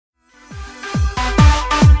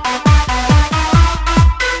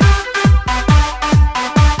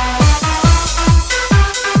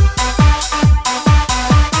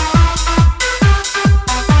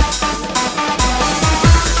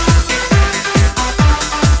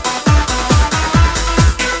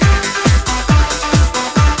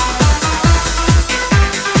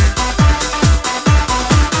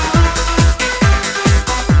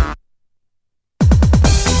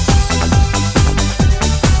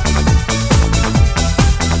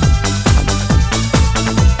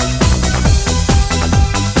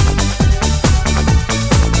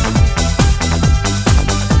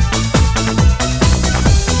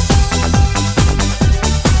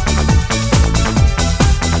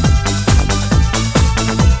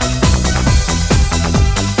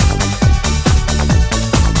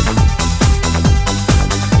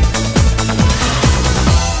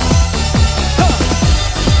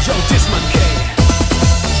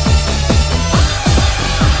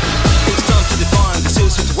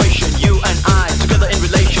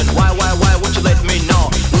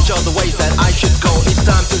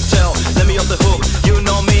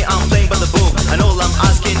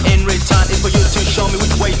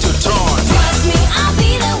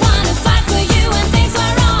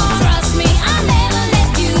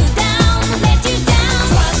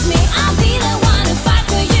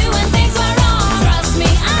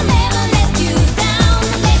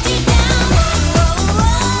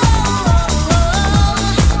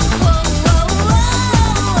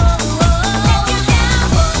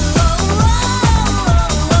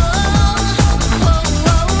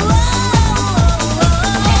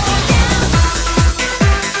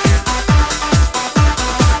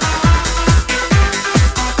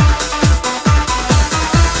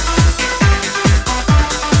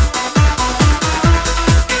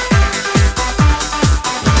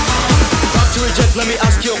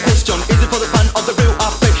question, is it for the fun of the real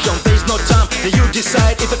affection? There's no time, then you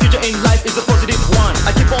decide if the future in life is a positive one.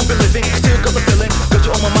 I keep on believing, still got the feeling, got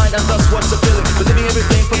you on my mind and that's what's the feeling. Believing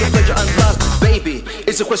everything for the pleasure and lust, baby,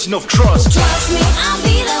 it's a question of trust. Trust me, I'll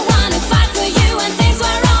be the one.